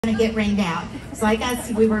going to get rained out. So I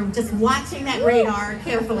guess we were just watching that radar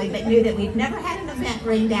carefully, but knew that we've never had an event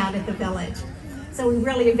rained out at the village. So we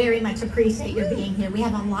really very much appreciate your being here. We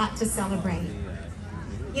have a lot to celebrate.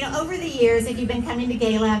 You know, over the years, if you've been coming to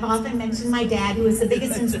Gala, I've often mentioned my dad, who was the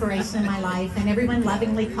biggest inspiration in my life, and everyone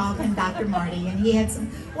lovingly called him Dr. Marty, and he had some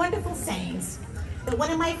wonderful sayings. But one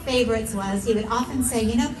of my favorites was, he would often say,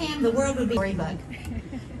 you know, Pam, the world would be a storybook.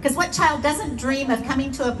 Because what child doesn't dream of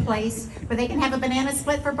coming to a place where they can have a banana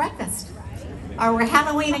split for breakfast? Or where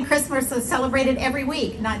Halloween and Christmas are celebrated every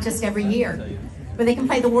week, not just every year. Where they can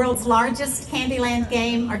play the world's largest Candyland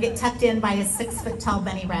game or get tucked in by a 6-foot-tall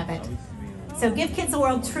bunny rabbit. So Give Kids a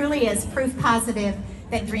World truly is proof positive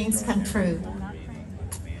that dreams come true.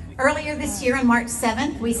 Earlier this year on March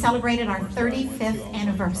 7th, we celebrated our 35th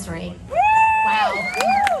anniversary. Wow.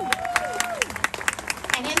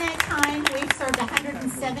 And in that time, we've served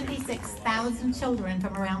 176,000 children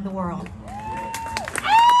from around the world.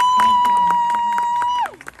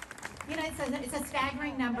 You know, it's a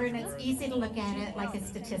staggering number, and it's easy to look at it like a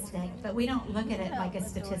statistic, but we don't look at it like a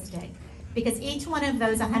statistic, because each one of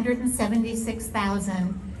those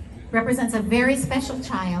 176,000 represents a very special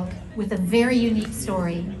child with a very unique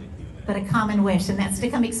story, but a common wish, and that's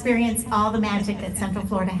to come experience all the magic that Central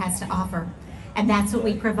Florida has to offer. And that's what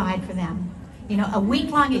we provide for them. You know, a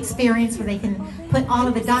week-long experience where they can put all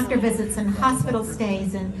of the doctor visits and hospital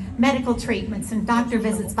stays and medical treatments and doctor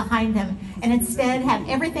visits behind them, and instead have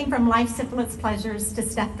everything from life's simplest pleasures to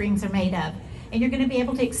stuff dreams are made of. And you're going to be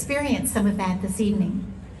able to experience some of that this evening.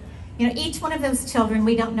 You know, each one of those children,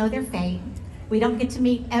 we don't know their fate. We don't get to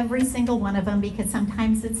meet every single one of them because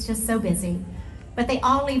sometimes it's just so busy. But they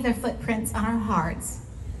all leave their footprints on our hearts,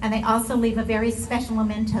 and they also leave a very special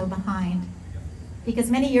memento behind.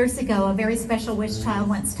 Because many years ago, a very special wish child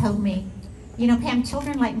once told me, you know, Pam,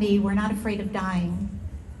 children like me, we're not afraid of dying.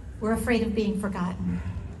 We're afraid of being forgotten.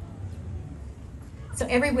 So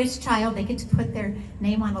every wish child, they get to put their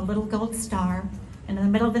name on a little gold star, and in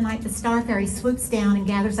the middle of the night, the star fairy swoops down and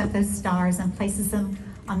gathers up those stars and places them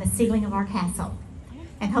on the ceiling of our castle.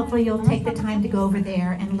 And hopefully you'll take the time to go over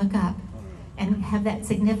there and look up and have that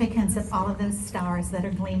significance of all of those stars that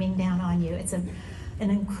are gleaming down on you. It's an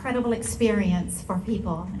incredible experience for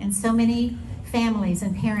people, and so many families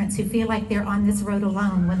and parents who feel like they're on this road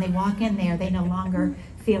alone. When they walk in there, they no longer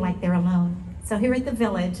feel like they're alone. So here at the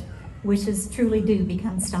village, wishes truly do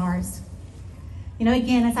become stars. You know,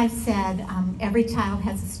 again, as I've said, every child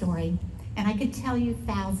has a story, and I could tell you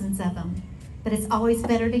thousands of them, but it's always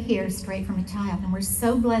better to hear straight from a child, and we're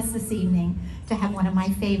so blessed this evening to have one of my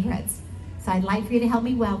favorites. So I'd like for you to help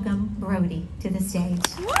me welcome Brody to the stage.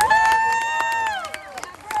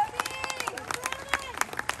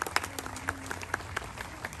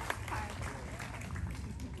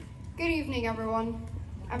 Good evening, everyone.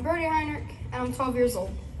 I'm Brody Heinrich, and I'm 12 years old.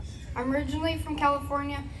 I'm originally from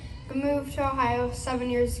California, but moved to Ohio 7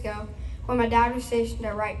 years ago when my dad was stationed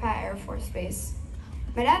at Wright Pat Air Force Base.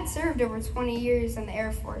 My dad served over 20 years in the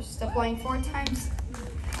Air Force, deploying four times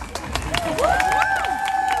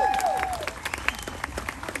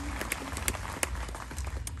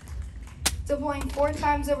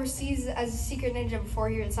overseas as a secret ninja before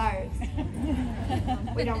he retired.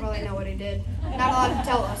 We don't really know what he did. Not allowed to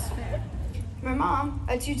tell us. My mom,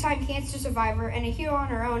 a 2-time cancer survivor and a hero on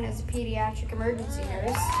her own as a pediatric emergency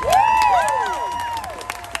nurse.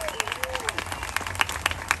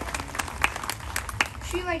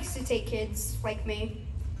 She likes to take care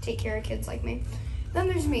of kids like me. Then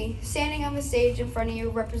there's me, standing on the stage in front of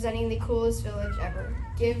you, representing the coolest village ever.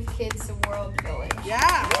 Give Kids a World Village.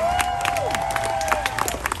 Yeah!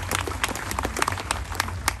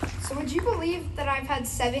 So would you believe that I've had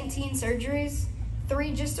 17 surgeries?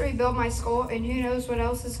 3 just to rebuild my skull, and who knows what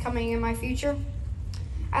else is coming in my future?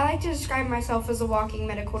 I like to describe myself as a walking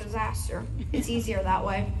medical disaster. It's easier that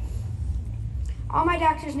way. All my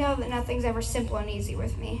doctors know that nothing's ever simple and easy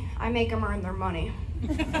with me. I make them earn their money.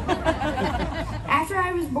 After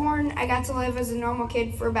I was born, I got to live as a normal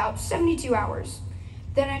kid for about 72 hours.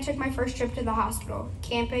 Then I took my first trip to the hospital,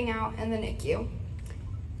 camping out in the NICU.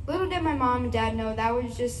 Little did my mom and dad know that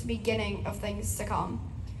was just the beginning of things to come.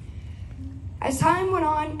 As time went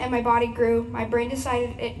on and my body grew, my brain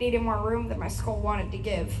decided it needed more room than my skull wanted to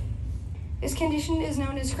give. This condition is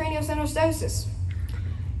known as craniosynostosis.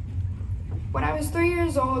 When I was 3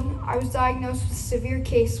 years old, I was diagnosed with a severe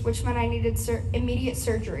case, which meant I needed immediate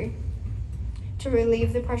surgery to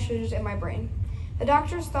relieve the pressures in my brain. The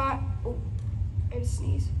doctors thought, oh, I had to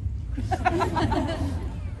sneeze.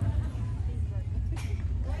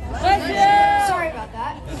 Sorry about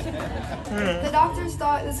that. The doctors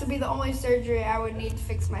thought this would be the only surgery I would need to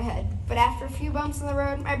fix my head. But after a few bumps in the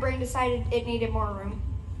road, my brain decided it needed more room.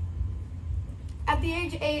 At the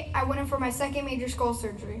age of 8, I went in for my second major skull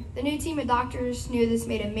surgery. The new team of doctors knew this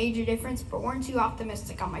made a major difference, but weren't too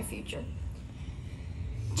optimistic on my future.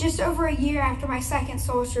 Just over a year after my second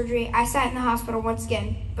skull surgery, I sat in the hospital once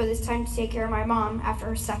again, but this time to take care of my mom after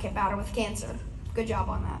her second battle with cancer. Good job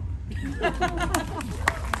on that.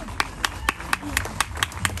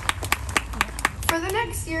 For the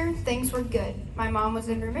next year, things were good. My mom was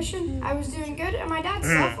in remission, I was doing good, and my dad's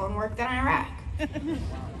cell phone worked in Iraq.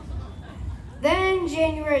 Then,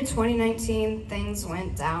 January 2019, things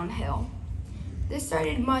went downhill. This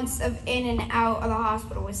started months of in and out of the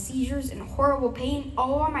hospital with seizures and horrible pain,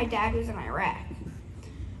 all while my dad was in Iraq.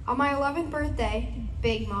 On my 11th birthday,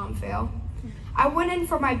 big mom fail, I went in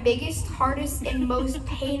for my biggest, hardest, and most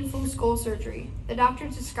painful skull surgery. The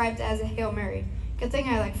doctors described it as a Hail Mary. Good thing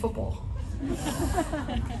I like football.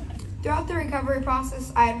 Throughout the recovery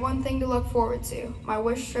process, I had one thing to look forward to, my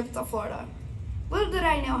wish trip to Florida. Little did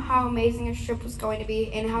I know how amazing this trip was going to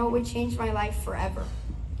be and how it would change my life forever.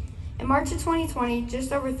 In March of 2020,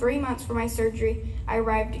 just over 3 months for my surgery, I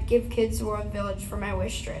arrived at Give Kids World Village for my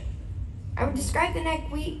wish trip. I would describe the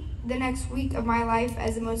next week of my life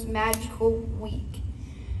as the most magical week.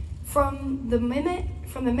 From the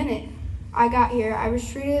minute I got here, I was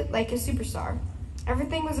treated like a superstar.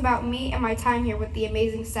 Everything was about me and my time here with the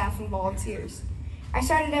amazing staff and volunteers. I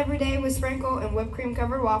started every day with sprinkle and whipped cream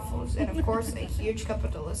covered waffles and of course a huge cup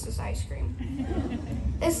of delicious ice cream.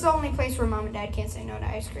 This is the only place where mom and dad can't say no to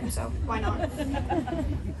ice cream, so why not?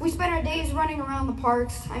 We spent our days running around the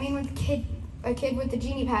parks. I mean, with a kid with the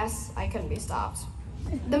Genie Pass, I couldn't be stopped.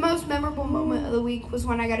 The most memorable moment of the week was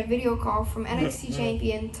when I got a video call from NXT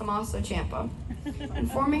champion Tommaso Ciampa,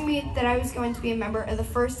 informing me that I was going to be a member of the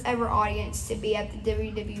first ever audience to be at the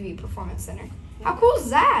WWE Performance Center. How cool is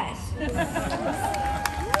that?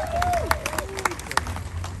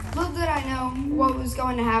 Little did I know what was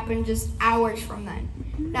going to happen just hours from then.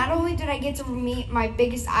 Not only did I get to meet my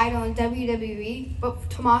biggest idol in WWE, but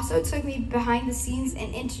Tommaso took me behind the scenes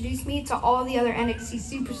and introduced me to all the other NXT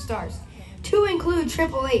superstars, to include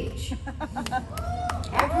Triple H.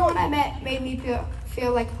 Everyone I met made me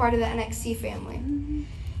feel like part of the NXT family.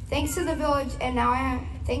 Thanks to the village, I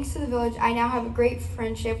now have a great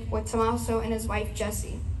friendship with Tommaso and his wife,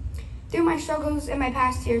 Jessie. Through my struggles in my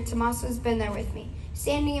past year, Tommaso's been there with me,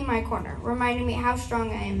 standing in my corner, reminding me how strong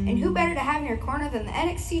I am. And who better to have in your corner than the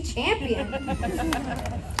NXT champion?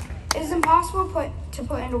 It is impossible to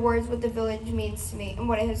put into words what the village means to me and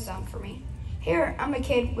what it has done for me. Here, I'm a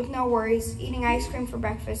kid with no worries, eating ice cream for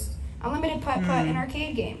breakfast, unlimited putt-putt, and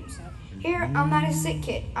arcade games. Here, I'm not a sick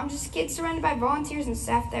kid. I'm just a kid surrounded by volunteers and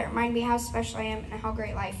staff that remind me how special I am and how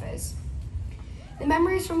great life is. The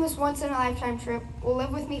memories from this once-in-a-lifetime trip will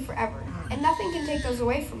live with me forever, and nothing can take those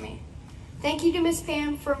away from me. Thank you to Miss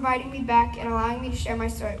Pam for inviting me back and allowing me to share my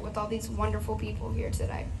story with all these wonderful people here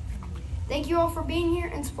today. Thank you all for being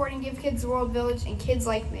here and supporting Give Kids World Village and kids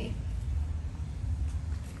like me.